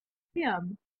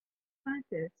Liam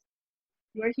Pantis.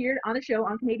 You are here on the show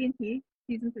on Canadian Tea,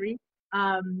 season three.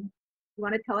 You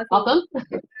want to tell us a little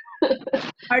Welcome.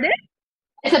 bit? Pardon?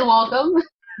 I said welcome.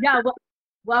 Yeah. Well, I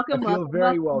welcome, feel welcome,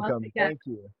 very welcome once welcome. again. Thank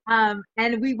you.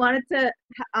 And we wanted to,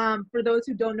 for those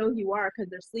who don't know who you are because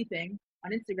they're sleeping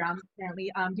on Instagram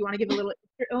apparently. Do you want to give a little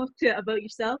intro about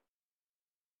yourself?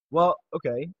 Well,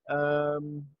 okay.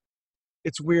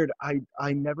 It's weird.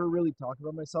 I never really talk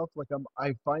about myself.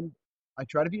 I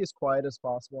try to be as quiet as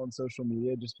possible on social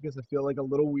media just because I feel like a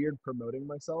little weird promoting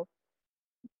myself.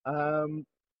 Um,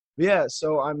 but yeah,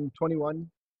 so I'm 21.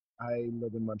 I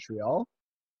live in Montreal.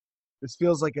 This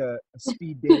feels like a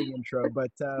speed dating intro,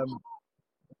 but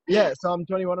yeah, so I'm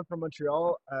 21. I'm from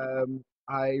Montreal.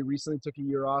 I recently took a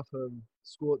year off of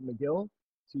school at McGill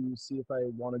to see if I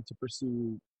wanted to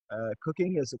pursue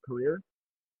cooking as a career.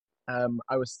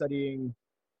 I was studying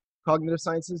cognitive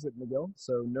sciences at McGill,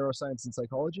 so neuroscience and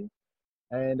psychology,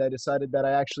 and I decided that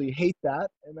I actually hate that,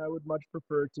 and I would much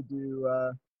prefer to do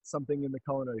something in the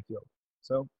culinary field.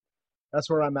 So that's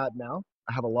where I'm at now.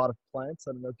 I have a lot of plants.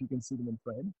 I don't know if you can see them in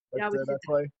frame, but Yeah, we see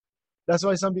that. that's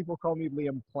why some people call me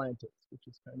Liam Plantis, which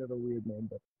is kind of a weird name,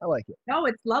 but I like it. No,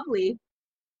 it's lovely.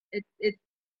 It's.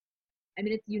 I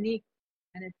mean, it's unique,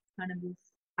 and it's kind of this.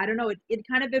 I don't know. It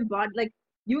kind of embodies like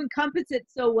you encompass it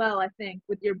so well. I think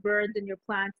with your birds and your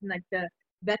plants and like the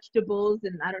vegetables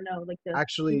and I don't know, like the.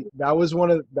 Actually, that was one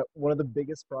of the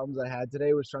biggest problems I had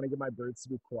today was trying to get my birds to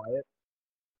be quiet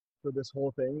for this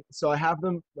whole thing. So I have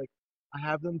them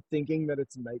thinking that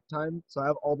it's nighttime. So I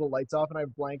have all the lights off and I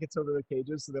have blankets over the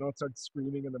cages so they don't start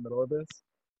screaming in the middle of this.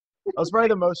 That was probably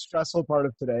the most stressful part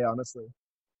of today, honestly.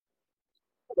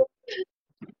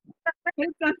 It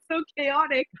sounds so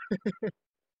chaotic.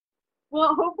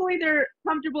 Well, hopefully they're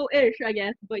comfortable-ish, I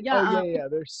guess. But yeah, Oh yeah, yeah,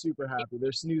 they're super happy.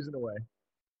 They're snoozing away.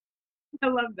 I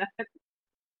love that.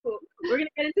 Cool. We're gonna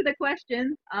get into the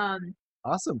questions.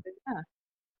 Awesome. Yeah.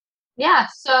 Yeah,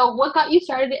 so what got you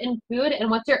started in food and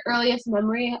what's your earliest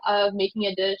memory of making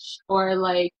a dish or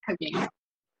like cooking?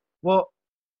 Well,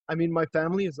 I mean, my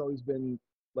family has always been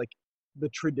like the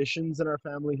traditions in our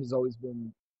family has always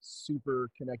been super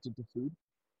connected to food.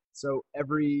 So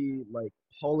every like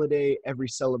holiday, every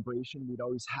celebration, we'd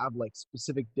always have like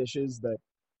specific dishes that,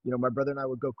 my brother and I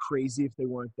would go crazy if they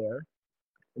weren't there.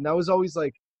 And that was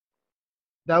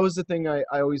the thing I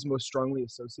always most strongly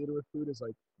associated with food is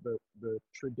like the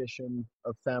tradition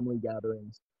of family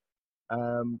gatherings.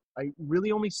 I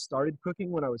really only started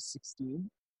cooking when I was 16.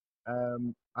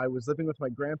 I was living with my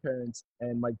grandparents,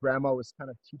 and my grandma was kind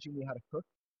of teaching me how to cook.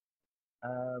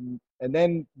 And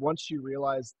then once she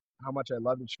realized how much I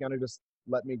loved it, she kind of just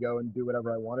let me go and do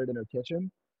whatever I wanted in her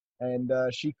kitchen. And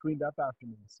she cleaned up after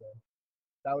me. So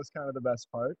that was kind of the best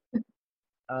part.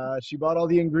 She bought all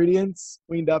the ingredients,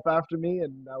 cleaned up after me,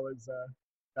 and that was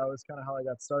kind of how I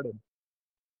got started.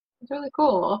 It's really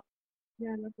cool. Yeah,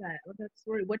 I love that. I love that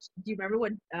story. What do you remember?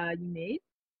 What you made?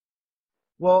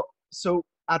 Well, so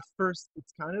at first,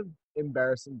 it's kind of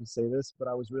embarrassing to say this, but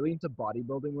I was really into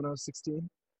bodybuilding when I was 16.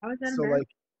 How is that So embarrassing?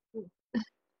 like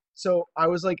So I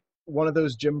was like one of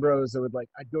those gym bros that would like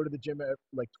I'd go to the gym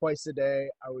like twice a day.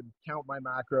 I would count my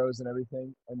macros and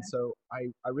everything. And so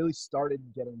I really started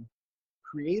getting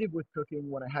creative with cooking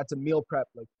when I had to meal prep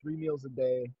like 3 meals a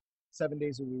day, 7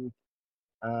 days a week.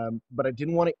 But I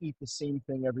didn't want to eat the same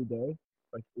thing every day.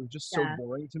 Like it was just so Yeah,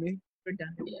 boring to me,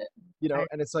 redundant. Yeah. I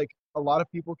and it's like a lot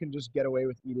of people can just get away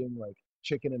with eating like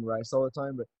chicken and rice all the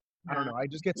time, but I don't no. know. I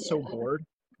just get so Yeah. bored.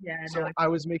 Yeah, no. So I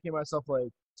was making myself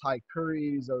like Thai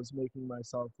curries. I was making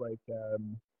myself like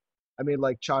I made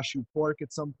like chashu pork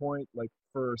at some point, like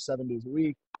for 7 days a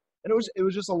week, and it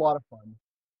was just a lot of fun.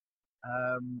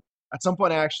 At some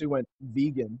point, I actually went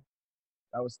vegan.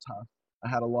 That was tough. I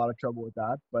had a lot of trouble with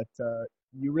that, but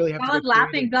you really have to Bella's get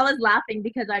creative. laughing. Bella's laughing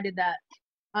because I did that.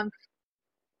 Um,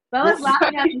 Bella's Well,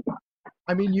 laughing at me.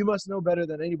 I mean, you must know better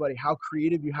than anybody how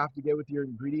creative you have to get with your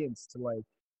ingredients to like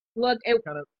Look,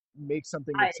 kind of make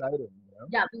something I exciting.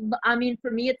 yeah. I mean,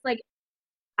 for me, it's like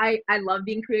I love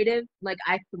being creative. Like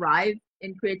I thrive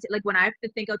in creative. Like when I have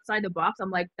to think outside the box,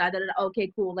 I'm like da da da. Okay,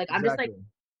 cool. Like I'm just like Exactly.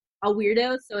 a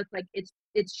weirdo, so it's like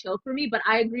it's chill for me. But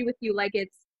I agree with you. Like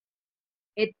it's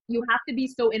you have to be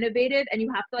so innovative and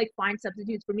you have to like find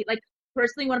substitutes for me. Like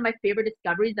personally, one of my favorite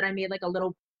discoveries that I made like a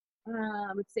little,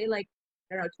 I would say like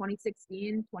I don't know,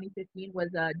 2016, 2015 was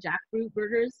jackfruit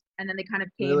burgers, and then they kind of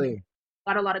came and Really.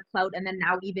 got a lot of clout, and then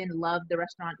now even Love the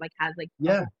restaurant like has like a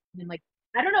Yeah. whole and like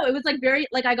I don't know, it was like very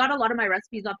like I got a lot of my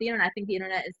recipes off the internet. I think the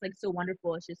internet is like so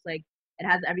wonderful. It's just like it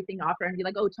has everything to offer and be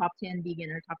like, oh, top 10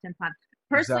 vegan or top 10 plant.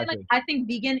 Personally, like Exactly. I think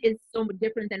vegan is so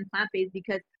different than plant based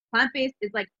because plant-based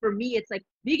is like, for me, it's like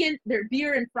vegan. Their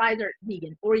beer and fries are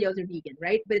vegan. Oreos are vegan,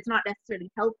 right? But it's not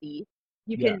necessarily healthy.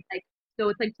 You Yeah. can like, so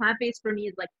it's like plant-based for me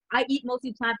is like, I eat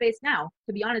mostly plant-based now.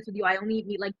 To be honest with you, I only eat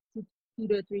meat like two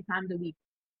to three times a week.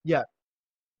 Yeah.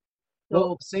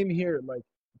 Well, So same here. Like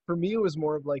for me, it was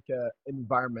more of like a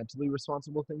environmentally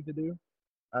responsible thing to do.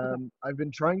 okay, I've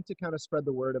been trying to kind of spread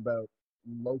the word about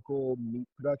local meat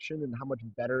production and how much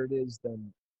better it is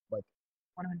than like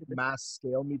 100%. mass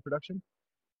scale meat production.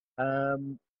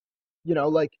 Um,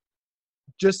 like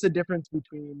just the difference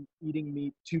between eating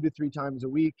meat 2 to 3 times a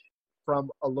week from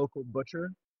a local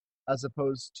butcher as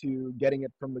opposed to getting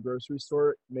it from the grocery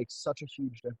store makes such a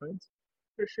huge difference.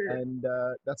 For sure. And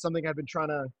that's something I've been trying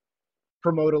to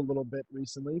promote a little bit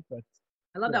recently. But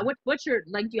I love you that. know, What butcher?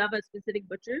 Like, do you have a specific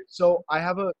butcher? so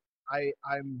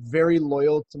I'm very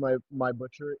loyal to my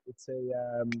butcher. It's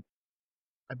a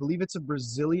I believe it's a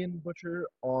Brazilian butcher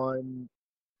on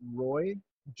Roy,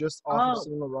 just off of Oh,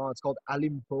 Saint Laurent. It's called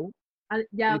Alimpo.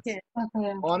 yeah, It's okay.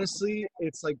 Okay. honestly,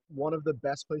 it's like one of the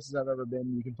best places I've ever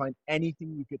been. You can find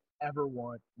anything you could ever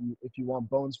want. If you want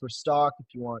bones for stock, if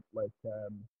you want like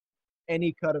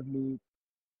any cut of meat,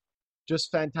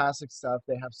 just fantastic stuff.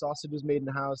 They have sausages made in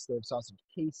the house. They have sausage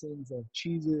casings. They have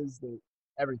cheeses. They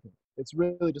everything. It's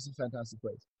really just a fantastic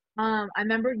place. I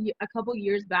remember a couple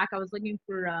years back, I was looking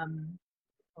for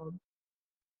oh,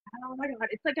 oh my god,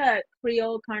 it's like a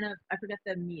Creole kind of. I forget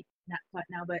the meat not cut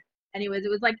now, but anyways, it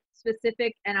was like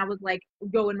specific, and I was like,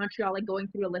 go in Montreal, like going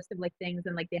through a list of like things,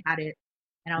 and like they had it,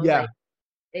 and I was Yeah, like,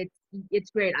 it's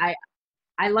it's great.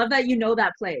 I love that you know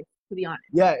that place. To be honest,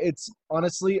 yeah. It's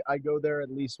honestly, I go there at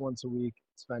least once a week.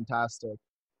 It's fantastic.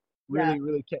 yeah. Really,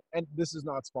 really. And this is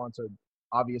not sponsored,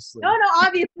 obviously. No, no,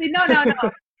 obviously, no, no,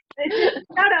 no. It's just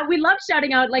shout out. We love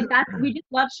shouting out like that. We just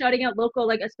love shouting out local,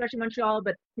 like especially Montreal,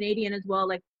 but Canadian as well.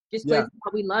 Like just Yeah, places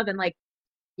that we love, and like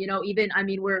even I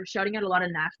mean, we're shouting out a lot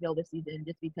of Nashville this season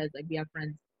just because like we have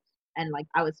friends, and like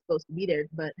I was supposed to be there,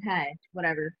 but hey,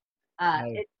 whatever.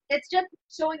 hey, It's just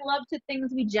showing love to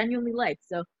things we genuinely like.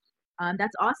 So,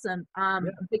 that's awesome. yeah.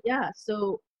 But yeah,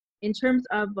 so in terms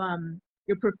of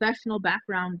your professional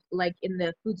background, like in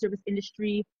the food service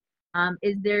industry,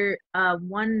 is there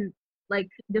one like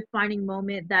defining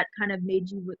moment that kind of made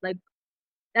you like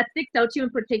that sticks out to you in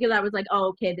particular? I was like, oh,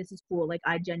 okay, this is cool. Like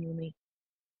I genuinely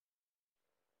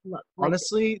love like this.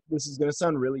 Honestly, this is gonna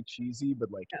sound really cheesy,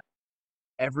 but like Yeah.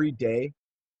 every day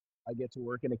I get to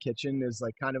work in a kitchen is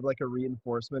like kind of like a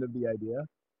reinforcement of the idea.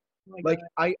 Oh my Like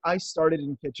god. I started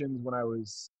in kitchens when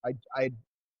I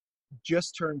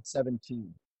just turned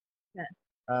 17. Yeah.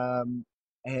 Um,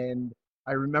 and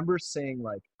I remember saying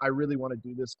like, I really want to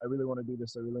do this. I really want to do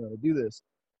this. I really want to do this.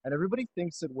 And everybody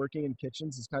thinks that working in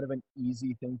kitchens is kind of an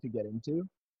easy thing to get into.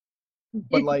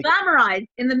 But It's like, glamorized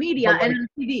in the but media and like, on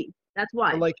TV. That's but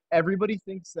why. like everybody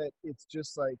thinks that it's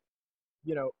just like,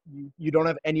 you don't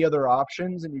have any other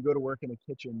options and you go to work in a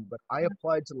kitchen. But I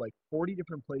applied to like 40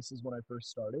 different places when I first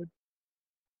started.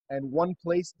 And one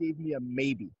place gave me a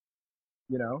maybe,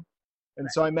 you know? And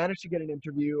Right. so I managed to get an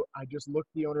interview. I just looked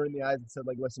the owner in the eyes and said,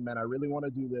 like, listen, man, I really want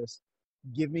to do this.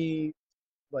 Give me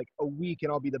like a week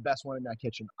and I'll be the best one in that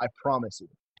kitchen. I promise you.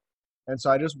 And so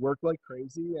I just worked like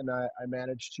crazy and I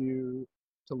managed to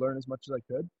learn as much as I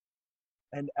could.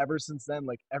 And ever since then,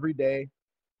 like every day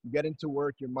you get into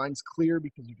work, your mind's clear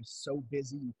because you're just so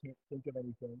busy you can't think of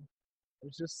anything.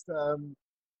 It's just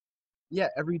yeah,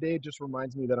 every day it just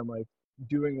reminds me that I'm like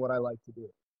doing what I like to do.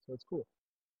 So it's cool.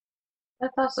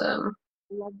 That's awesome.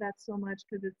 Love that so much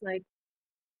because it's like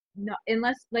no,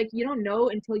 unless like you don't know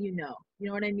until you know. You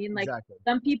know what I mean? Like Exactly.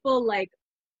 some people like,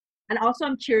 and also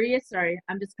I'm curious. Sorry,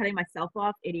 I'm just cutting myself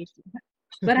off. ADHD.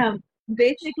 But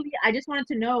basically, I just wanted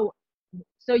to know.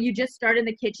 So you just started in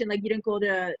the kitchen, like you didn't go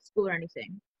to school or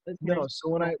anything. It was kind of No, just so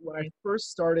when I first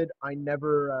started, I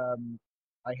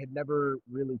had never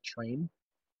really trained.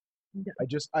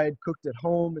 I had cooked at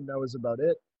home and that was about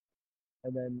it.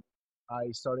 And then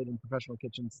I started in professional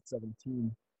kitchens at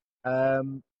 17.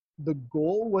 Um, the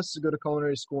goal was to go to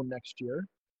culinary school next year,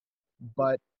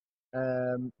 but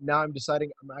now I'm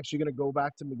deciding I'm actually going to go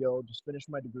back to McGill, just finish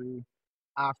my degree,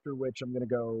 after which I'm going to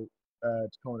go to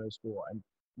culinary school. I'm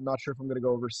not sure if I'm going to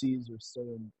go overseas or stay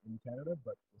in Canada,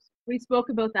 but we spoke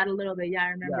about that a little bit. Yeah, I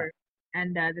yeah, remember,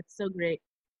 and that's so great.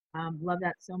 Love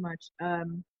that so much.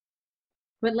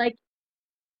 But like,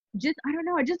 just I don't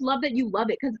know. I just love that you love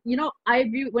it because I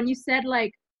agree when you said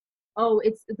like, oh,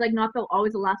 it's like not the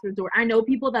always the last resort. I know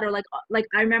people that are like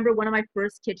I remember one of my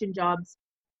first kitchen jobs,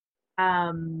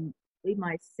 maybe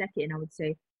my second, I would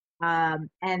say.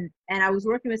 And I was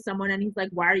working with someone and he's like,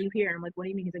 why are you here? And I'm like, what do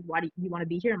you mean? He's like, why do you want to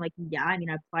be here? I'm like, yeah, I mean,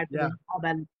 I applied for yeah, this job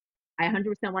and I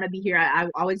 100% want to be here. I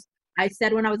always I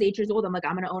said when I was 8 years old, I'm like,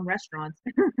 I'm gonna own restaurants.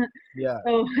 Yeah.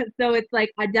 So so it's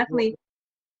like I Well, definitely.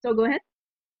 So go ahead.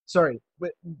 sorry,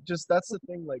 but just that's the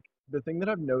thing. Like the thing that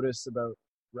I've noticed about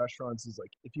restaurants is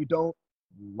like if you don't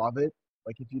love it,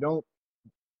 like if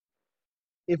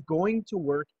going to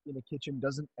work in a kitchen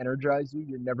doesn't energize you,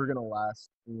 you're never gonna last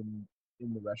in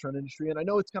the restaurant industry. And I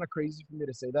know it's kind of crazy for me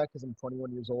to say that because I'm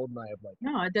 21 years old and I have like,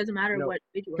 No, it doesn't you matter know, what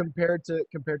age you are. compared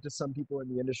to some people in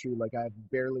the industry, like I have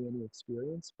barely any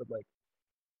experience, but like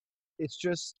it's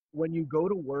just when you go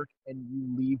to work and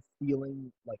you leave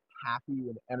feeling like happy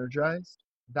and energized,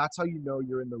 that's how you know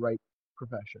you're in the right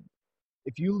profession.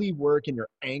 If you leave work and you're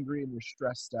angry and you're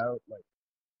stressed out, like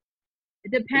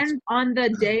It it's depends on the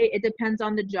day. It depends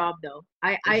on the job, though.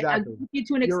 I agree exactly. with you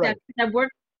to an You're extent. right. I've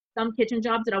worked some kitchen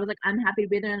jobs that I was like, I'm happy to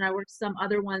be there, and I worked some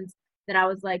other ones that I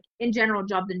was like, in general,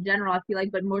 jobs in general, I feel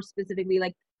like, but more specifically,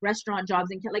 like restaurant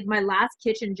jobs. And like my last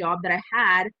kitchen job that I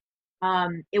had,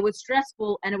 it was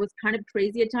stressful and it was kind of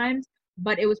crazy at times,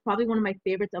 but it was probably one of my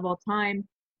favorites of all time.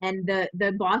 And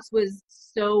the boss was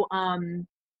so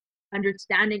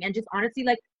understanding and just honestly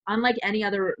like unlike any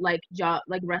other like job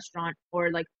like restaurant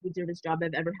or like food service job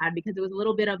I've ever had because it was a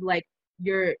little bit of like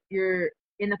you're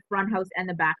in the front house and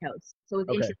the back house. So it was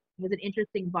Okay. interesting. It was an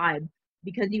interesting vibe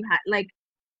because you had like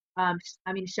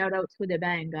I mean shout out to the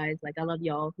bang guys. Like I love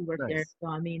y'all who work there. Nice. So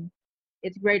I mean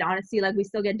it's great honestly. Like we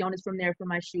still get donuts from there for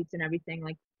my shoots and everything.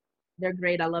 Like they're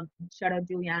great. I love shout out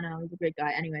Juliana. He's a great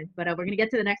guy. Anyways, but we're gonna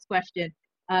get to the next question.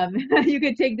 You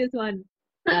could take this one.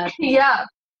 Yeah.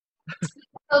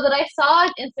 So that I saw on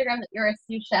Instagram that you're a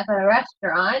sous chef at a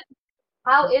restaurant.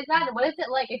 How is that? And what is it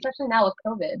like, especially now with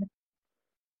COVID?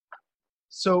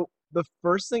 So the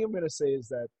first thing I'm gonna say is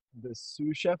that the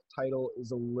sous chef title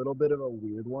is a little bit of a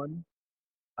weird one.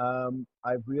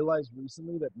 I've realized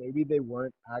recently that maybe they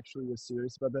weren't actually as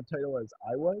serious about that title as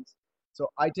I was. So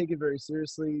I take it very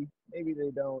seriously. Maybe they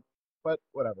don't, but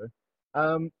whatever.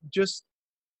 Just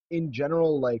in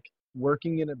general, like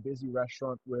working in a busy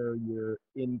restaurant where you're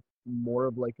in more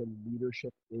of like a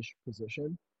leadership-ish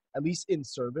position, at least in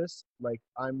service, like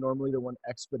I'm normally the one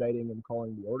expediting and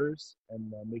calling the orders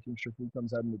and making sure food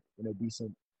comes out in a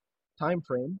decent time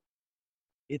frame.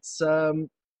 It's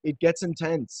it gets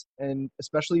intense, and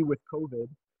especially with COVID,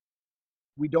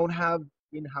 we don't have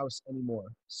in-house anymore.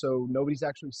 So nobody's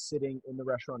actually sitting in the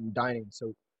restaurant and dining.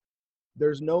 So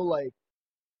there's no like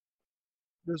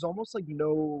there's almost like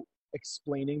no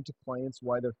explaining to clients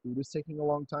why their food is taking a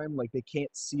long time. Like they can't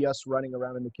see us running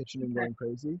around in the kitchen and Okay. going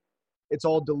crazy. It's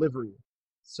all delivery.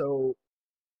 So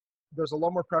there's a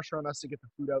lot more pressure on us to get the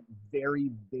food out very,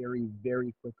 very,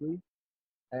 very quickly.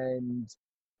 And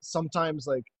sometimes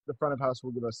like the front of house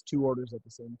will give us two orders at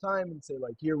the same time and say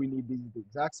like, here, we need these at the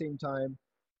exact same time.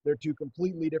 They're two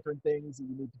completely different things that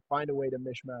you need to find a way to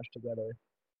mishmash together.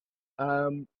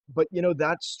 But you know,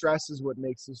 that stress is what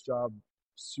makes this job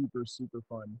super, super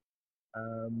fun.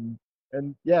 Um,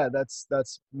 and yeah, that's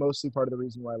mostly part of the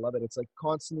reason why I love it. It's like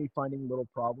constantly finding little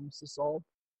problems to solve,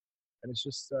 and it's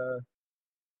just I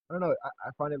don't know. I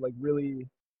find it like really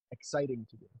exciting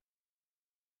to do.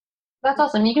 That's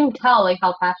awesome. You can tell like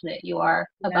how passionate you are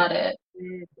Yeah. about it.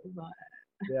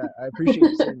 Yeah, I appreciate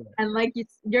you saying that. And like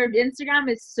your Instagram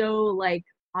is so like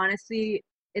honestly,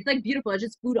 it's like beautiful. It's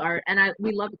just food art, and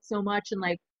we love it so much. And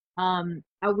like, I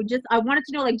wanted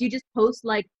to know like, do you just post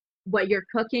like what you're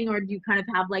cooking, or do you kind of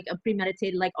have like a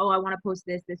premeditated like, oh, I want to post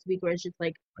this week, or it's just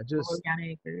like I all just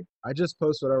organic or I just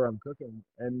post whatever I'm cooking,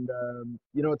 and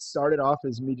you know, it started off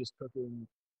as me just cooking.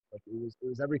 Like it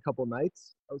was every couple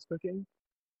nights I was cooking,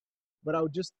 but I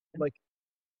would just like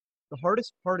the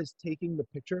hardest part is taking the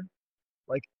picture.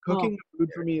 Like oh cooking food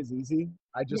for me is easy.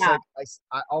 I just yeah like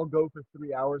I'll go for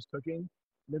 3 hours cooking.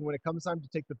 And then when it comes time to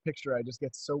take the picture, I just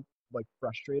get so like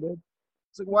frustrated.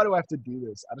 It's like, why do I have to do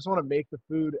this? I just want to make the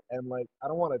food and like I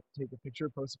don't want to take a picture,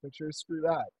 post a picture, screw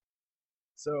that.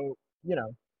 So, you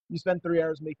know, you spend 3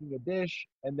 hours making a dish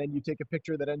and then you take a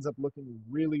picture that ends up looking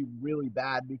really, really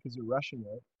bad because you're rushing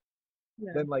it.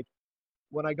 yeah Then like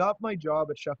when I got my job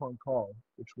at Chef on Call,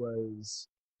 which was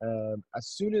as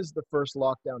soon as the first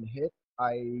lockdown hit,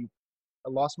 I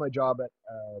lost my job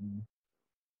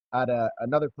at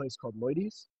another place called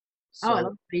Lloydie's. oh I So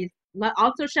love these.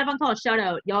 Also Chef on Call shout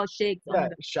out y'all shakes oh my yeah,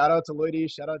 god shout out to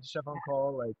Lloydie's, shout out to Chef on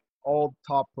Call, like all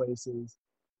top places.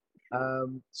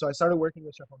 So I started working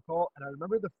with Chef on Call, and I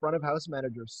remember the front of house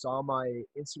manager saw my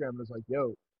Instagram and was like,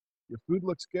 "Yo, your food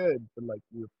looks good, but like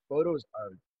your photos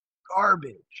are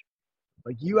garbage.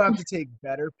 Like you have to take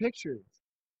better pictures.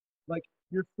 Like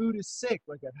your food is sick.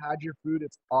 Like I've had your food,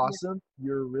 it's yeah awesome.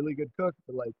 You're a really good cook,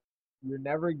 but like you're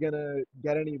never gonna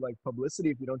get any like publicity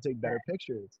if you don't take better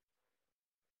pictures."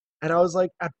 And I was like,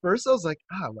 at first I was like,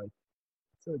 like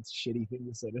So it's a shitty thing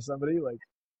to say to somebody. Like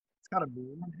it's kind of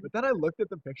mean. But then I looked at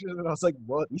the pictures and I was like,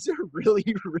 whoa, these are really,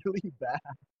 really bad.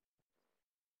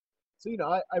 So,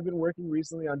 I've been working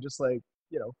recently on just like,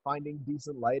 finding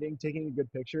decent lighting, taking a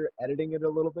good picture, editing it a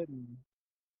little bit, and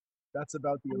that's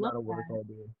about the I love amount of work that. I'll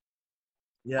do.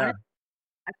 Yeah, Honestly,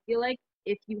 I feel like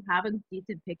if you have a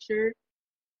decent picture,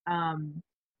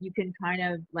 you can kind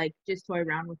of like just toy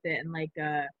around with it and like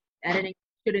editing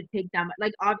shouldn't take that much.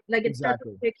 Like it starts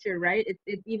with exactly. a picture, right?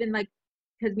 It's even like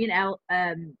because me and Al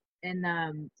and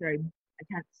sorry, I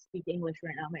can't speak English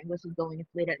right now. My English is going. It's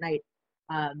late at night.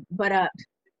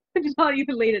 But it's not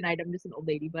even late at night. I'm just an old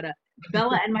lady. But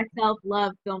Bella and myself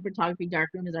love film photography.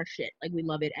 Darkroom is our shit. Like we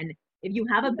love it. And if you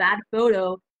have a bad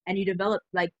photo and you develop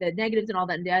like the negatives and all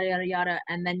that, and yada yada yada,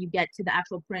 and then you get to the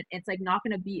actual print, it's like not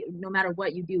gonna be no matter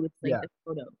what you do. It's like Yeah, the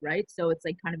photo, right? So it's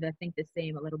like kind of I think the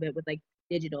same a little bit with like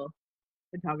digital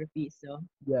photography. So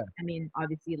yeah, I mean,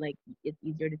 obviously, like it's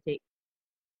easier to take.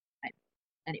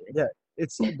 Anyways, yeah.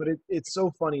 It's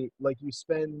so funny. Like you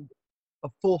spend a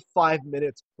full 5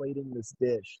 minutes plating this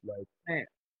dish. Like right.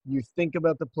 you think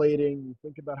about the plating, you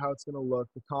think about how it's going to look,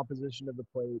 the composition of the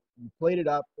plate. You plate it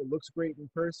up. It looks great in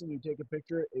person. You take a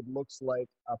picture. It looks like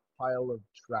a pile of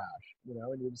trash,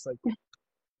 and you're just like,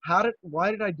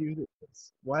 why did I do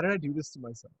this? Why did I do this to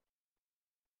myself?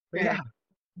 But Right. yeah,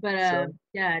 But so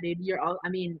yeah, dude, you're all. I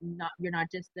mean, not you're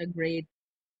not just a great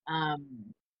um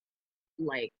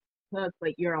like cook,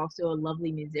 but you're also a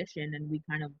lovely musician, and we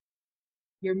kind of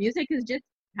your music is just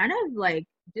kind of like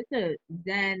just a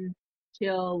zen,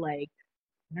 chill, like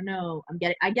I don't know.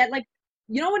 I get like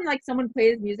when like someone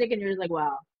plays music and you're just like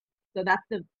wow. So that's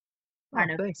the oh,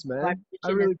 kind of thanks, man. I vibration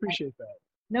is really like appreciate that.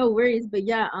 no worries. But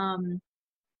yeah,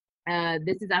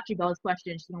 this is actually Bella's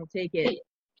question. She's gonna take it.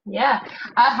 Yeah.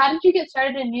 How did you get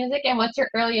started in music, and what's your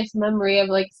earliest memory of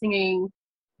like singing?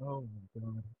 Oh my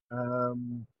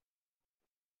God.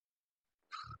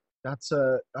 That's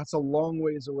a long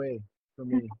ways away for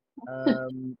me.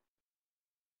 Um,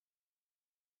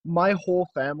 my whole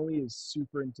family is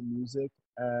super into music.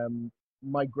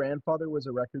 My grandfather was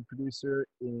a record producer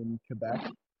in Quebec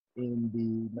in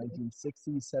the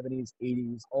 1960s, 70s,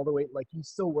 80s, all the way. Like he's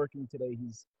still working today.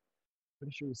 He's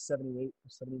pretty sure he's 78 or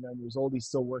 79 years old. He's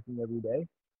still working every day.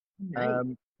 Nice.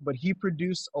 But he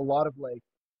produced a lot of like,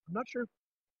 I'm not sure.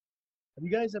 Have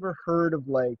you guys ever heard of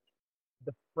like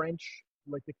the French,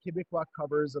 like the Quebecois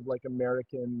covers of like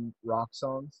American rock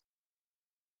songs?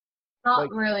 Not Like,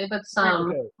 really, but French. some.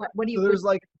 okay, What do so you? What, there's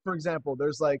like, for example,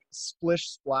 there's like Splish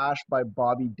Splash by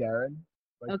Bobby Darin,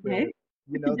 like okay.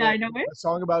 Yeah, that I know it. the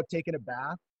song about taking a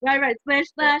bath. Right, right. Splish,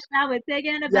 Yeah, splash. Now we're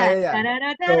taking it yeah, back. yeah, yeah. So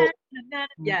Da-da-da-da-da-da-da.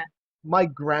 m- Yeah, my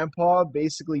grandpa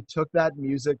basically took that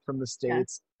music from the yeah.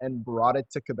 States and brought it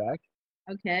to Quebec,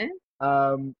 Okay.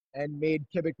 and made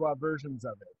Quebecois versions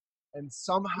of it. And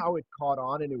somehow it caught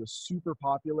on and it was super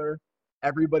popular.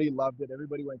 Everybody loved it.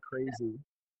 Everybody went crazy.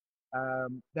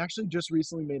 They actually just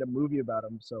recently made a movie about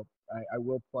him, so I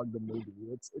will plug the movie.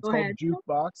 It's Go called ahead.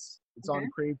 Jukebox. It's Okay. on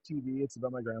Crave TV. It's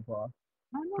about my grandpa.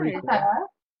 Oh, Pretty nice. Okay.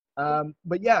 cool.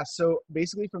 But yeah, so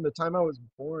basically from the time I was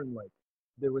born, like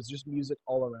there was just music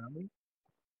all around me.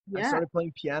 I Yeah. started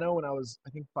playing piano when I was, I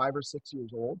think, 5 or 6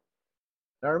 years old.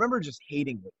 And I remember just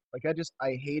hating it. Like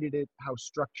I hated it, how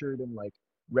structured and like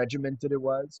regimented it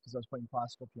was because I was playing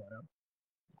classical piano.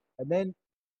 And then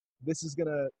this is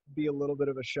gonna be a little bit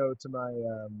of a show to my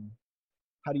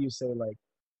how do you say, like,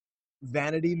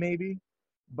 vanity maybe,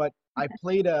 but I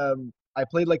played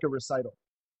like a recital,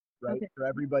 right, Okay. for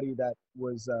everybody that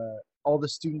was all the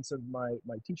students of my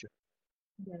teacher.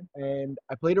 Yeah. And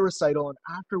I played a recital, and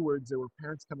afterwards there were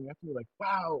parents coming up to me like,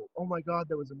 wow, oh my God,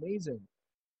 that was amazing.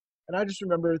 And I just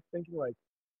remember thinking like,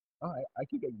 oh, I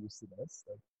could get used to this,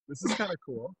 like this is kind of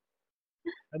cool.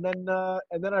 And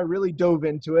then I really dove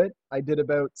into it. I did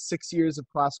about 6 years of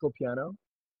classical piano.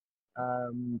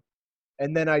 um,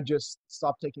 and then I just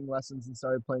stopped taking lessons and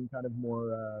started playing kind of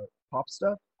more pop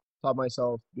stuff. Taught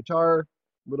myself guitar,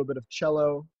 a little bit of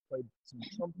cello, played some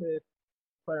trumpet,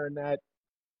 clarinet,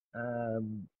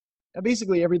 and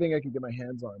basically everything I could get my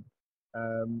hands on.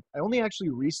 I only actually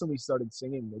recently started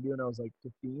singing, maybe when I was like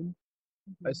 15.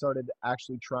 I Mhm. started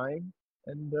actually trying,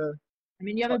 and I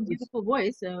mean, you have a beautiful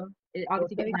voice, so it well,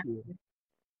 obviously gets thank you, natural.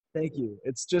 thank you.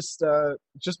 It's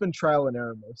just been trial and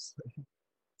error mostly.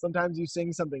 Sometimes you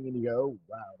sing something and you go,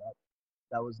 wow,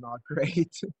 that was not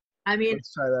great. I mean,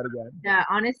 Let's try that again. yeah,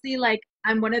 honestly, like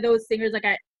I'm one of those singers. Like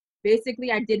I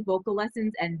did vocal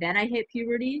lessons and then I hit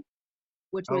puberty,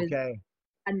 which was Okay,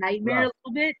 a nightmare a rough,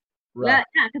 little bit. rough. Yeah,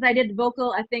 yeah, because I did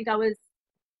vocal. I think I was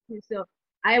so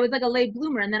I was like a late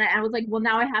bloomer, and then I was like, well,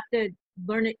 now I have to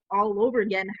learn it all over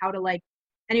again, how to like.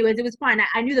 anyways, it was fine.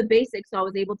 I knew the basics, so I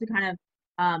was able to kind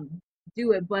of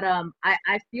do it. But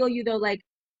I feel you though, like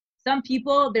some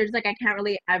people, there's like I can't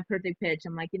really have perfect pitch.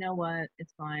 I'm like, you know what,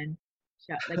 it's fine.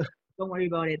 Like don't worry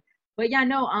about it. But yeah,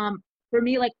 no, for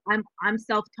me, like I'm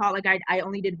self-taught. Like I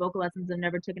only did vocal lessons. I've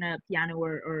never taken a piano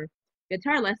or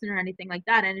guitar lesson or anything like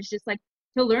that. And it's just like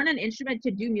to learn an instrument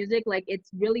to do music, like it's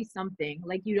really something.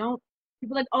 Like you don't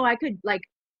people like, oh, I could like,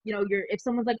 you're if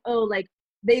someone's like, oh, like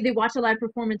they watch a live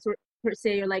performance or per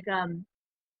se or like a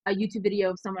YouTube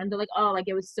video of someone and they're like, oh, like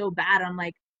it was so bad. I'm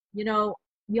like, you know,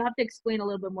 you have to explain a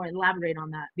little bit more, elaborate on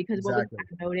that because what was Exactly.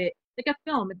 bad about it? It's like a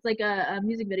film, it's like a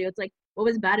music video. It's like what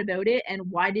was bad about it and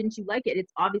why didn't you like it?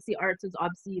 It's obviously art, so it's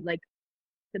obviously like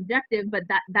subjective. But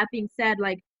that being said,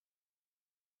 like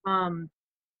um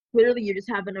clearly you just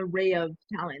have an array of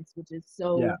talents, which is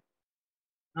so Yeah.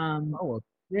 um Oh, well,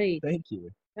 great. thank you.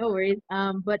 No worries.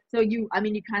 But so I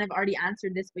mean, you kind of already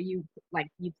answered this, but you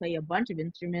play a bunch of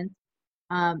instruments.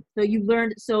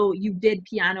 So you did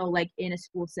piano like in a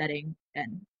school setting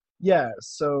and Yeah,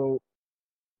 so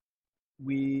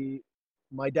we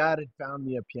my dad had found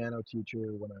me a piano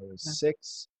teacher when I was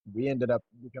 6. We ended up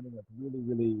becoming like really,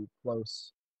 really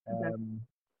close. okay. Um,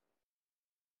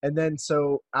 and then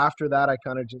so after that, I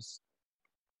kind of just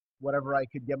whatever I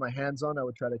could get my hands on, I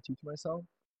would try to teach myself.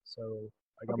 So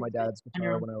I got Okay, my so dad's on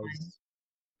your guitar own when I time. was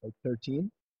like 13. Okay.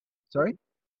 Sorry?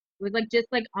 It was like just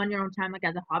like on your own time, like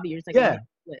as a hobby, you're just like Yeah, learning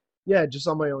to do it. yeah, just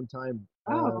on my own time.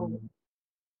 Oh,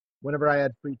 Whenever I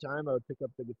had free time, I would pick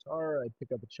up the guitar, I'd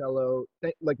pick up a cello.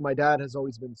 Like my dad has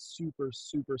always been super,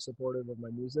 super supportive of my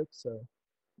music. So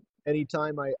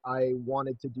anytime I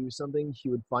wanted to do something, he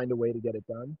would find a way to get it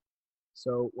done.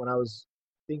 So when I was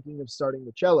thinking of starting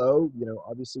the cello,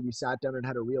 obviously we sat down and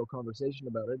had a real conversation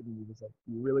about it. And he was like,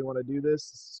 "You really want to do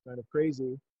this? This is kind of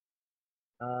crazy."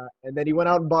 And then he went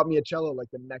out and bought me a cello like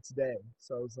the next day.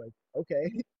 So I was like,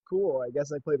 "Okay, cool. I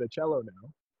guess I play the cello now."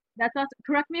 that's awesome.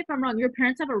 Correct me if I'm wrong. Your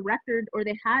parents have a record, or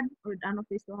they had, or I don't know if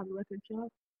they still have a record shop,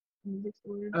 music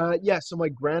store. Yeah. So my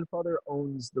grandfather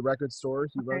owns the record store.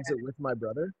 He Okay, runs it with my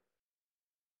brother.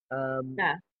 Um,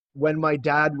 yeah. when my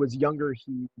dad was younger,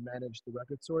 he managed the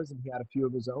record stores and he had a few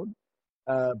of his own.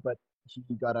 But he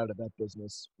got out of that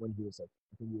business when he was like,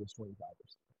 I think he was 25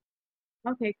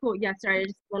 or Okay, cool. Yeah, sorry,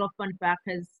 just a little fun fact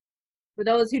because for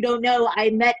those who don't know, I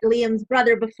met Liam's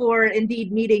brother before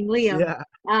indeed meeting something. Liam.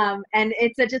 Yeah, And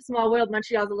it's such a small world.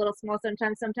 Montreal's a little small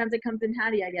sometimes. Sometimes it comes in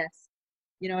handy, I guess.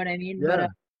 You know what I mean? But yeah,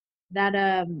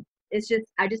 that it's just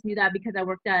I just knew that because I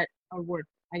worked at or worked.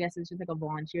 I guess it's just like a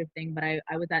volunteer thing. But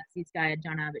I was at Sea Sky at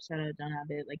John Abbott. Shout out John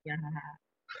Abbott. Like yeah,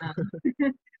 haha.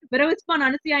 But it was fun.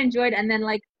 Honestly, I enjoyed. And then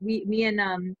like me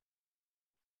and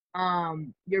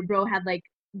your bro had like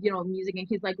music, and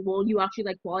he's like, well, you actually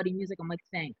like quality music. I'm like,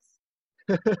 thanks.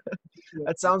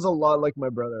 that sounds a lot like my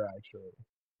brother actually.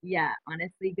 Yeah,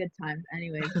 honestly, good times.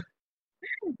 Anyways,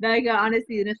 like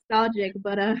honestly nostalgic,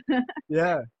 but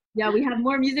Yeah, yeah, we have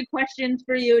more music questions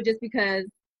for you just because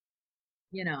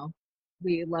you know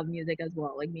we love music as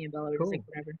well. Like me and Bella were just like cool.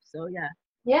 whatever. So yeah.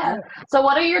 Yeah. Yeah. So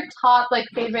what are your top like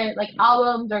favorite like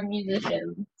albums or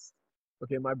musicians?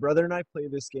 Okay, my brother and I play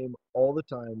this game all the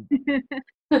time.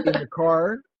 In the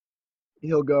car,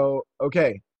 he'll go,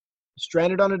 "Okay,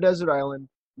 stranded on a desert island.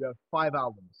 You have 5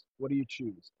 albums. What do you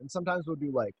choose?" And sometimes we'll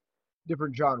do like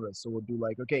different genres. So we'll do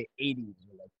like, okay, 80s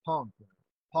or like punk, or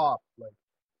pop, like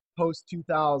post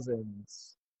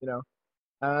 2000s, you know.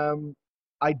 Um,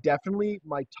 I definitely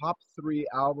my top 3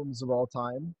 albums of all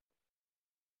time.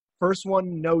 First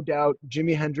one, no doubt,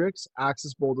 Jimi Hendrix,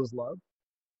 Axis Bold as Love.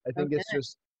 I think Okay. it's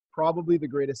just probably the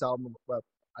greatest album. Well,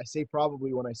 I say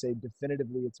probably when I say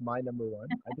definitively it's my number one.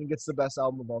 I think it's the best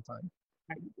album of all time.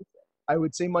 I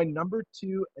would say my number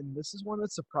two, and this is one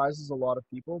that surprises a lot of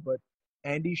people, but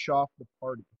Andy Schaaf, The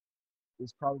Party,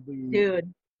 is probably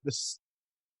Dude, this.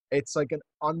 It's like an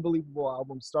unbelievable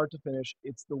album, start to finish.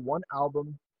 It's the one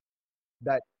album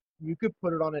that you could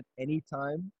put it on at any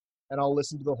time, and I'll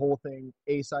listen to the whole thing,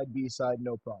 A side, B side,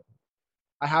 no problem.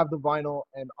 I have the vinyl,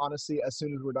 and honestly, as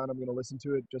soon as we're done, I'm gonna listen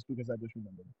to it just because I just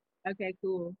remembered. okay,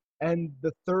 cool. And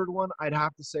the third one, I'd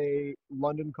have to say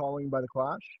London Calling by The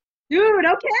Clash. Dude,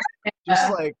 okay.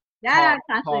 Just like Yeah, top,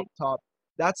 top, classic. top.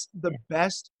 That's the Yeah.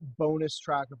 best bonus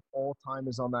track of all time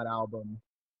is on that album.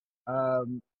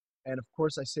 Um, and of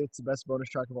course, I say it's the best bonus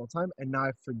track of all time, and now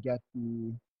I forget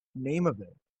the name of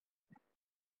it.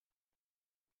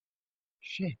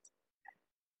 Shit.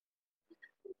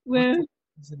 What Well,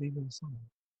 is the name of the song?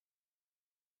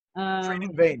 Train um,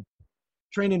 in Vain.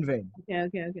 Train in Vain.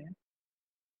 okay.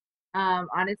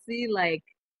 Honestly, like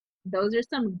those are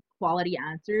some quality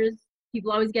answers.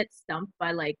 People always get stumped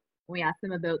by like when we asked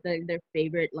them about their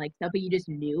favorite like stuff that you just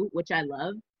knew, which I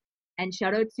love. And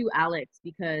shout out to Alex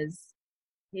because,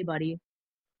 hey, buddy.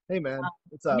 Hey man,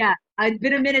 what's up? Yeah, it's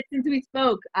been a minute since we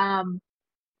spoke.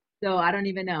 So I don't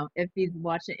even know if he's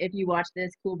watching. If you watch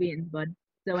this, cool beans, bud.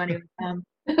 So anyway,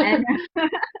 and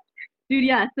dude,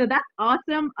 yeah. So that's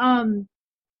awesome.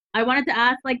 I wanted to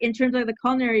ask, like, in terms of the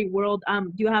culinary world,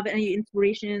 do you have any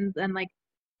inspirations and like,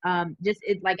 just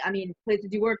it's like, I mean, places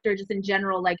you worked or just in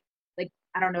general, like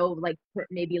I don't know, like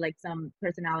maybe like some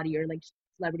personality or like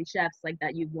celebrity chefs like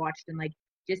that you've watched and like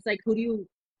just like who do you,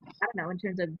 I don't know, in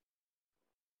terms of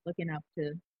looking up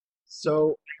to.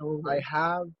 So I Over.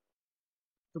 have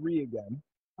three again.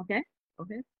 Okay.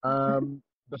 Okay.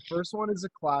 The first one is a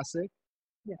classic.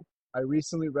 Yeah. I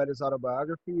recently read his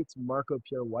autobiography. It's Marco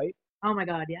Pierre White. Oh my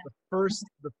God. Yeah. The first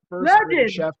British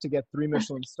Legend. chef to get 3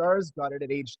 Michelin stars. Got it at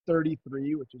age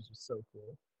 33, which is just so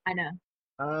cool. I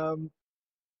know.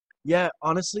 Yeah,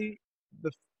 honestly,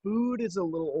 the food is a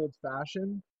little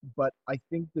old-fashioned, but I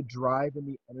think the drive and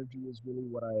the energy is really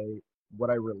what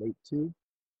I relate to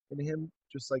in him.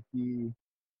 Just like the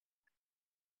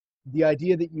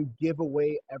idea that you give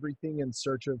away everything in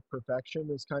search of perfection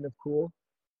is kind of cool.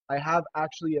 I have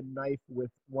actually a knife with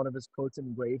one of his quotes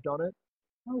engraved on it.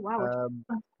 Oh wow. Um,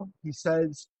 he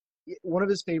says one of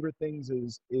his favorite things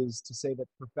is to say that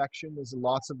perfection is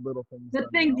lots of little things The done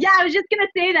things. well. Yeah, I was just gonna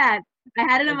say that. I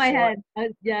had it in And my so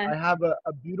head. Yeah. I have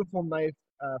a beautiful knife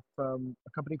from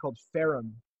a company called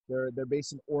Ferrum. They're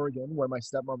based in Oregon, where my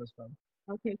stepmom is from,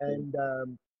 Okay. Cool.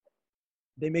 and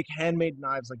they make handmade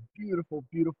knives, like beautiful,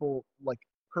 beautiful, like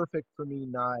perfect for me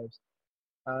knives.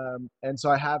 And so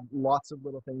I have lots of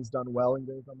little things done well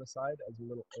engraved on the side as a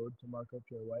little ode to Marco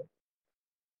Pierre White.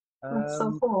 That's so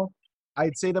Um, cool.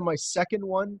 I'd say that my second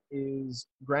one is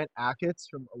Grant Achatz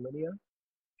from Alinea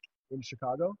in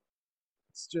Chicago.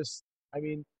 It's just, I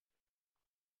mean,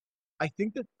 I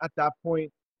think that at that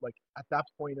point, like at that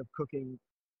point of cooking,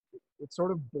 it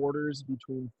sort of borders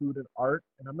between food and art,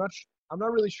 and I'm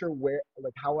not really sure where,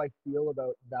 like, how I feel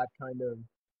about that kind of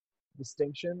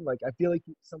distinction. Like, I feel like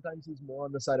sometimes he's more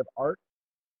on the side of art,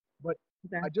 but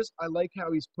Okay. I like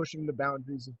how he's pushing the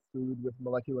boundaries of food with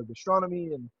molecular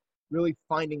gastronomy and really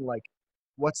finding like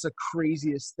what's the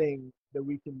craziest thing that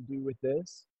we can do with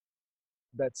this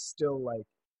that's still like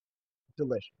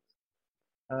delicious.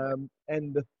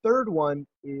 And the third one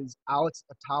is Alex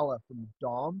Atala from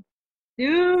Dom.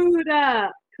 Dude,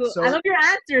 cool. I So love your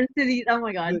answers to these. Oh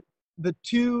my God. the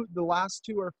the last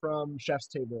two are from Chef's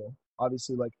Table.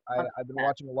 Obviously, like Love I've been that.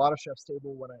 watching a lot of Chef's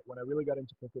Table when I really got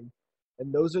into cooking,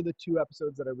 and those are the two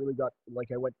episodes that I really got like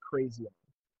I went crazy on.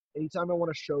 Anytime I want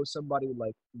to show somebody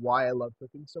like why I love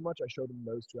cooking so much, I show them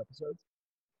those two episodes.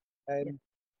 Yeah. And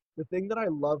the thing that I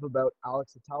love about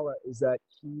Alex Atala is that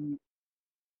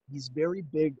he's very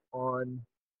big on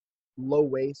low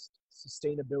waste,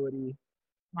 sustainability,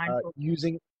 Mindful.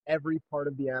 using every part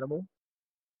of the animal,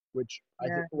 which I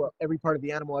think, Yeah. well, every part of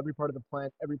the animal, every part of the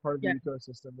plant, every part of the Yeah.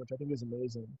 ecosystem, which I think is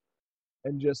amazing.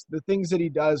 And just the things that he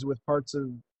does with parts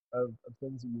of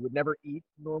things that you would never eat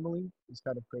normally is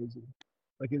kind of crazy.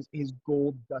 Like his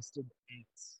gold dusted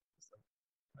ants. It's like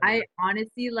kind of I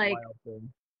honestly like. wild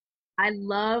thing. I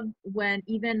love when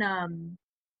even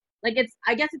like it's.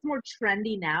 I guess it's more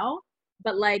trendy now,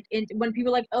 but like when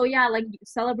people are like, oh yeah, like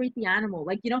celebrate the animal.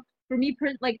 Like for me,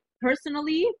 like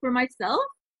personally, for myself.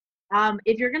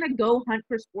 If you're gonna go hunt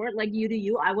for sport like you do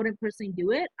you, I wouldn't personally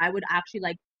do it. I would actually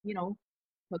like,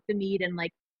 cook the meat and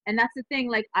like and that's the thing,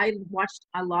 like I watched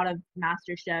a lot of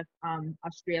MasterChef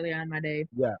Australia in my day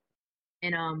Yeah,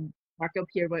 and Marco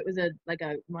Pierre White was a like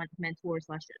a mentor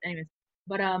slash anyways.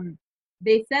 But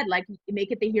they said like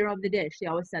make it the hero of the dish. They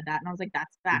always said that and I was like,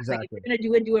 that's facts. Like if exactly.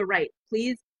 you're gonna do it right.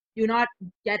 Please do not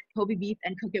get Kobe beef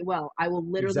and cook it well. I will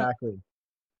literally Exactly.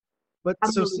 But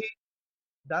so unbelieve see,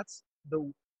 that's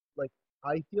the like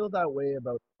I feel that way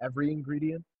about every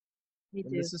ingredient. me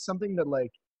And too. this is something that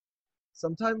like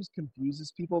sometimes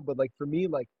confuses people, but like for me,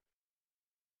 like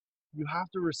you have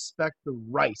to respect the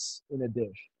rice in a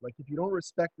dish. Like if you don't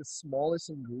respect the smallest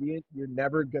ingredient, you're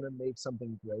never gonna make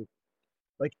something great.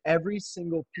 Like every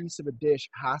single piece of a dish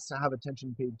has to have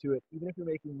attention paid to it, even if you're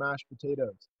making mashed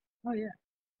potatoes. Oh yeah.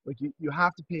 Like you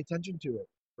have to pay attention to it,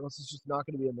 or else it's just not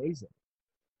gonna be amazing.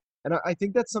 And I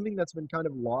think that's something that's been kind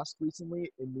of lost recently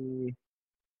in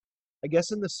I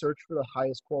guess in the search for the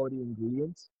highest quality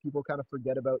ingredients, people kind of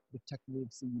forget about the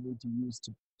techniques that you need to use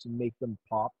to make them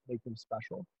pop, make them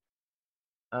special.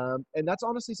 And that's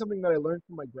honestly something that I learned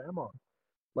from my grandma.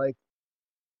 Like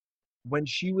when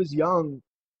she was young,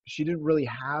 she didn't really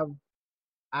have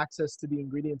access to the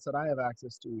ingredients that I have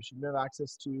access to. She didn't have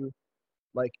access to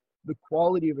like the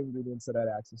quality of ingredients that I had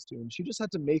access to. And she just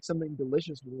had to make something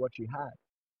delicious with what she had.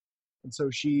 And so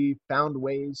she found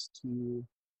ways to,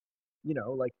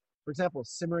 like, for example,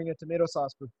 simmering a tomato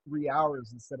sauce for 3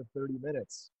 hours instead of 30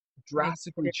 minutes Makes a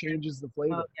drastically difference. changes the Oh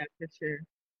flavor. yeah, for sure.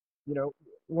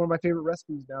 One of my favorite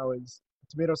recipes now is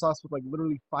tomato sauce with like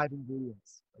literally 5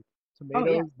 ingredients. Like Oh yeah,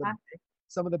 tomatoes, classic.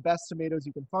 some of the best tomatoes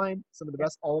you can find, some of the Yeah.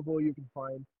 best olive oil you can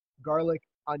find, garlic,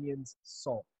 onions,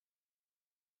 salt.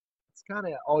 It's kind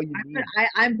of all you need.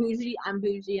 I'm bougie. I'm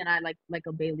bougie, and I like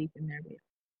a bay leaf in there.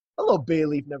 A little bay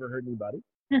leaf never hurt anybody.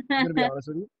 I'm gonna be Yeah. honest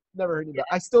with you. Never hurt anybody.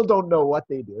 I still don't know what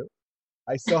they do.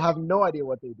 I still have no idea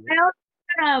what they do. I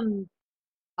also,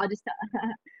 I'll just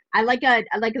I like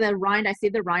the rind. I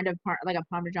save the rind of like a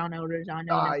Parmigiano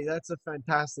Reggiano. Ah, that's a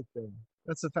fantastic thing.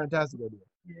 That's a fantastic idea.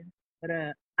 Yeah. But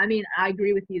I mean, I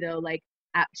agree with you though. Like,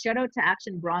 shout out to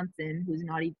Action Bronson, who's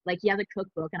not even like he has a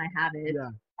cookbook and I have it.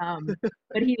 Yeah.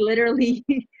 But he literally,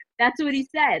 that's what he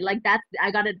said. Like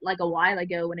I got it like a while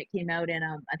ago when it came out, and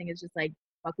I think it's just like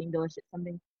fucking delicious,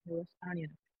 something delicious. I don't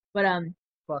even know. But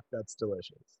Fuck, that's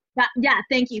delicious. yeah,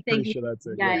 thank you, thank Pretty you. sure that's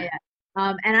it. Yeah, yeah.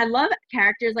 And I love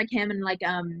characters like him and like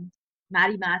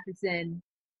Maddie Matheson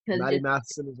because Maddie just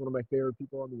Matheson is one of my favorite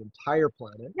people on the entire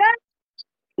planet. yeah.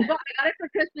 Well, I got it for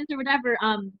Christmas or whatever.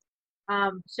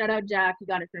 Shout out Jack, you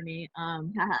got it for me.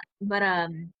 Haha. But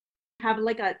have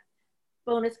like a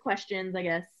bonus questions, I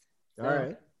guess. All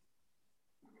right.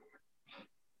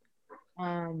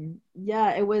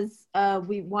 Yeah, it was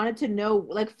we wanted to know,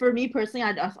 like, for me personally,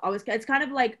 I just always, it's kind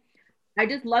of like I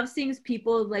just love seeing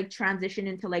people like transition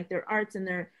into like their arts and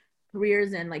their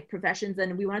careers and like professions,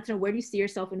 and we wanted to know, where do you see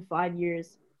yourself in 5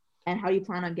 years and how do you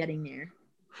plan on getting there?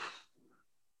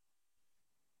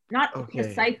 Not Okay.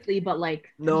 precisely, but like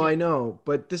No, I know,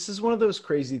 but this is one of those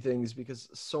crazy things because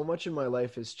so much in my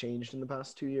life has changed in the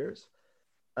past 2 years.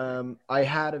 I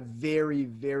had a very,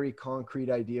 very concrete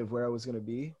idea of where I was going to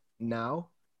be now,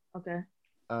 okay.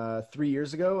 3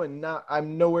 years ago, and now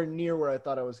I'm nowhere near where I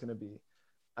thought I was going to be.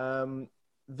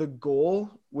 The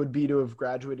goal would be to have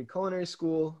graduated culinary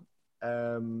school,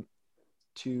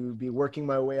 to be working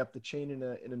my way up the chain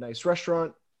in a nice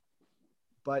restaurant.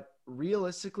 But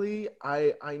realistically,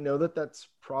 I know that that's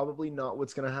probably not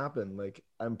what's going to happen. Like,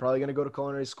 I'm probably going to go to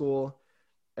culinary school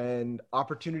and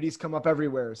opportunities come up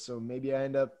everywhere. So maybe I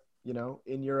end up,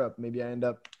 in Europe. Maybe I end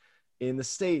up in the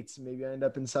States. Maybe I end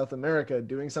up in South America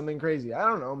doing something crazy. I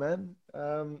don't know, man.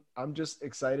 I'm just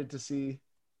excited to see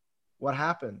what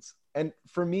happens. And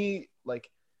for me,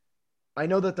 like, I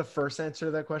know that the first answer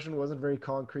to that question wasn't very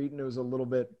concrete and it was a little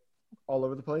bit all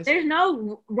over the place. There's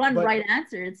no But right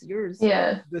answer. It's yours.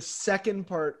 Yeah. the second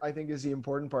part, I think, is the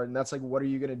important part. And that's like, what are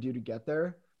you going to do to get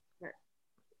there? Right.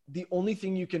 The only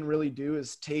thing you can really do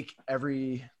is take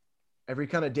every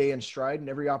kind of day in stride, and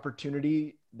every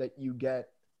opportunity that you get,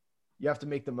 you have to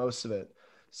make the most of it.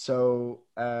 So,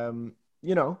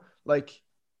 like,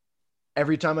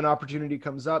 every time an opportunity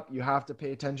comes up, you have to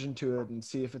pay attention to it and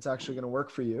see if it's actually going to work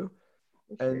for you.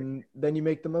 And then you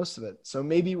make the most of it. So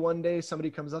maybe one day somebody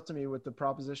comes up to me with the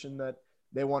proposition that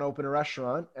they want to open a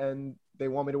restaurant and they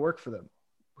want me to work for them.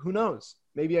 Who knows?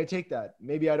 Maybe I take that.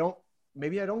 Maybe I don't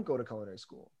go to culinary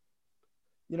school.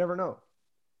 You never know.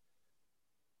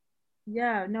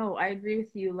 Yeah, no, I agree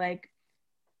with you. Like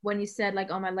when you said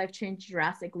like, oh, my life changed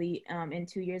drastically in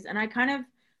 2 years. And I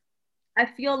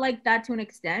feel like that to an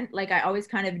extent. Like I always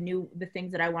kind of knew the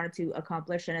things that I wanted to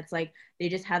accomplish. And it's like they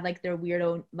just had like their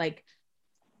weirdo like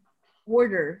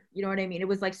order. You know what I mean? It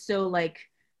was like so like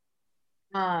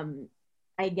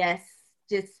I guess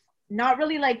just not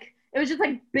really like, it was just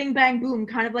like bing bang boom,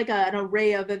 kind of like an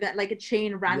array of event, like a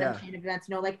random chain of events,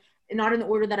 like not in the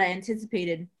order that I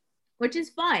anticipated, which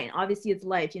is fine. Obviously it's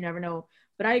life, you never know.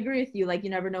 But I agree with you, like you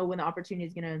never know when the opportunity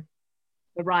is gonna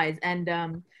arise.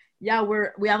 And yeah,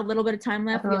 we have a little bit of time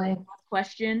left. We have one last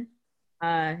question.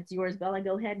 It's yours, Bella.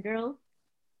 Go ahead, girl.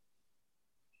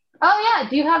 Oh yeah.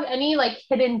 Do you have any like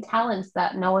hidden talents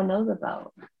that no one knows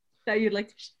about? That you'd like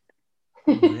to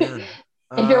Man.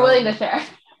 If you're willing to share.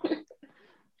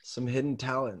 Some hidden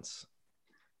talents.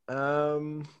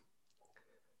 I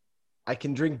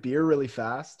can drink beer really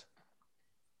fast.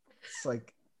 It's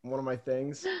like one of my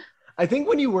things. I think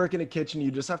when you work in a kitchen,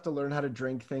 you just have to learn how to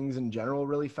drink things in general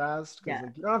really fast. Because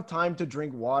like, you don't have time to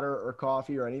drink water or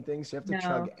coffee or anything. So you have to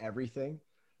chug everything.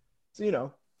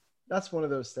 So, that's one of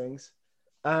those things.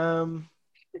 What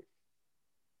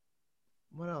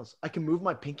else? I can move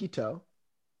my pinky toe.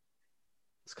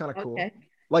 It's kind of cool.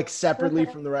 Like separately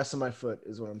from the rest of my foot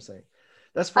is what I'm saying.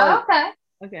 That's probably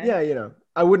okay. Yeah,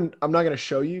 I'm not gonna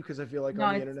show you because I feel like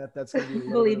on the internet that's gonna be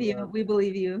we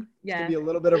believe you. Yeah. It's gonna be a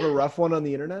little bit of a rough one on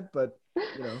the internet, but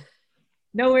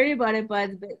Don't worry about it,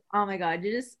 buds. But oh my god,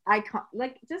 you're just icon.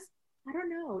 Like just I don't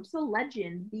know, just a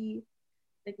legend. The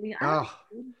like I don't Oh,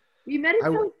 know. We met it I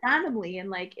so randomly, and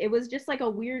like it was just like a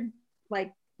weird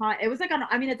like. It was like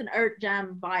I mean, it's an art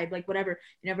jam vibe, like whatever.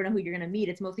 You never know who you're gonna meet.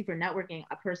 It's mostly for networking.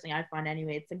 Personally, I find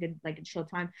anyway, it's a good like a chill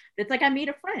time. But it's like I made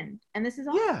a friend, and this is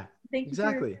awesome. yeah, Thank you for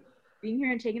exactly. being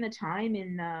here and taking the time.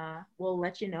 And we'll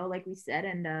let you know, like we said.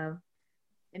 And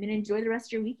I mean, enjoy the rest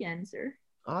of your weekend, sir.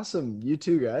 Awesome. You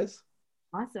too, guys.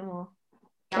 Awesome. Well,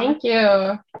 that was Thank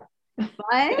you.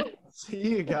 fun. See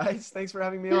you guys. Thanks for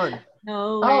having me on.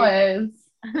 No worries.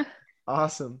 Always.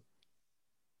 Awesome.